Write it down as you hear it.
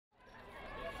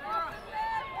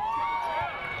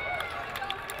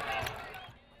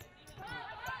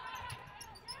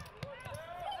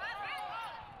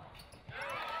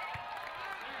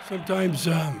Sometimes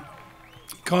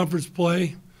conference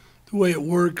play, the way it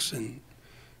works and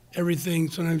everything,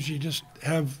 sometimes you just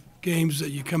have games that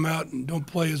you come out and don't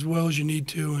play as well as you need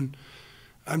to, and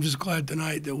I'm just glad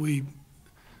tonight that we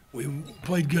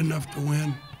played good enough to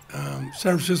win.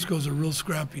 San Francisco is a real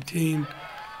scrappy team.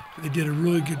 They did a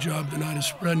really good job tonight of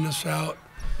spreading us out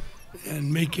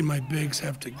and making my bigs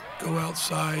have to go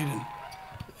outside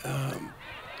and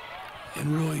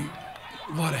really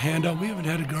a lot of handoff. We haven't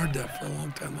had to guard that for a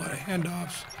long time. A lot of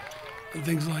handoffs and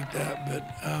things like that. But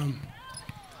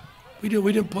we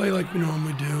didn't play like we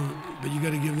normally do. But you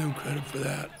got to give them credit for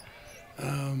that.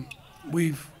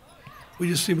 We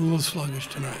just seem a little sluggish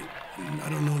tonight. And I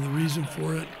don't know the reason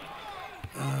for it.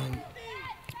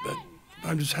 But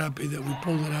I'm just happy that we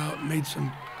pulled it out, made some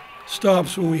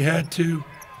stops when we had to,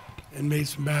 and made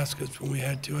some baskets when we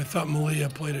had to. I thought Malia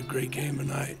played a great game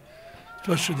tonight,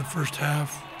 especially the first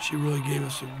half. She really gave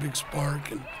us a big spark.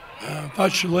 And I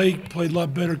thought Shalay played a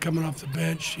lot better coming off the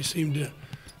bench. She seemed to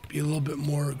be a little bit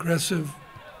more aggressive.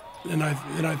 And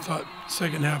I thought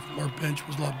second half our bench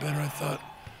was a lot better. I thought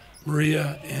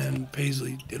Maria and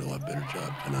Paisley did a lot better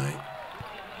job tonight.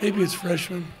 Maybe it's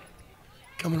freshmen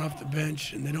coming off the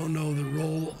bench and they don't know the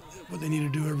role, what they need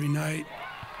to do every night.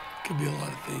 Could be a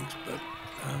lot of things, but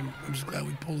I'm just glad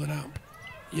we pulled it out.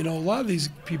 You know, a lot of these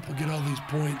people get all these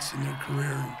points in their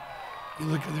career. And you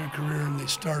look at their career and they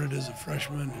started as a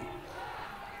freshman. And,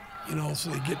 you know, so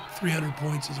they get 300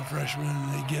 points as a freshman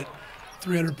and they get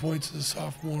 300 points as a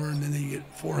sophomore and then they get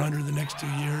 400 the next 2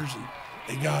 years and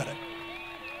they got it.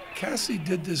 Cassie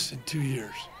did this in 2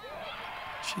 years.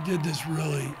 She did this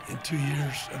really in 2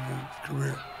 years of her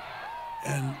career,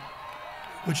 and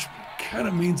which kind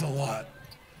of means a lot,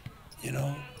 you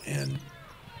know. And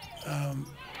I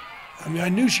mean, I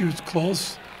knew she was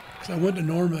close because I went to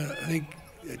Norma, I think,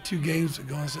 2 games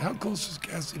ago. And I said, "How close is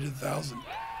Cassie to 1,000?"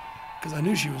 Because I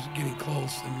knew she was getting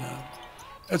close, and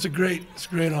it's a great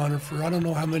honor for her. I don't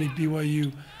know how many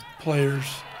BYU players.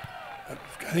 I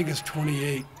think it's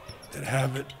 28 that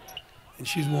have it, and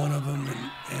she's one of them.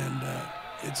 And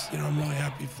it's, you know, I'm really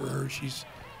happy for her. She's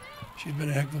been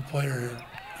a heck of a player here,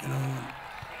 you know. And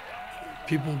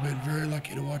people have been very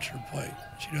lucky to watch her play.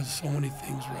 She does so many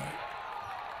things right.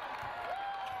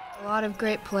 A lot of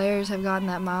great players have gotten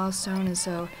that milestone, and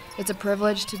so it's a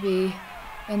privilege to be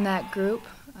in that group.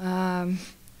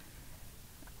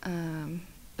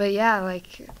 But yeah,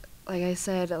 like I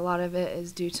said, a lot of it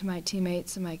is due to my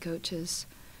teammates and my coaches,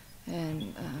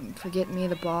 and for getting me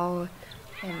the ball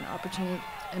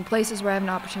and places where I have an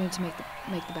opportunity to make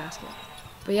the basket.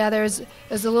 But yeah, it was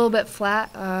a little bit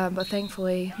flat, but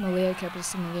thankfully Malia kept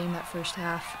us in the game that first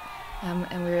half,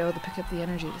 and we were able to pick up the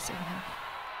energy the second half.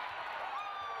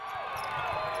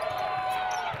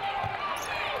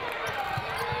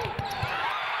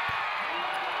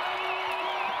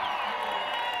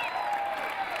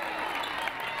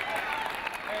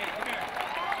 Hey, come here.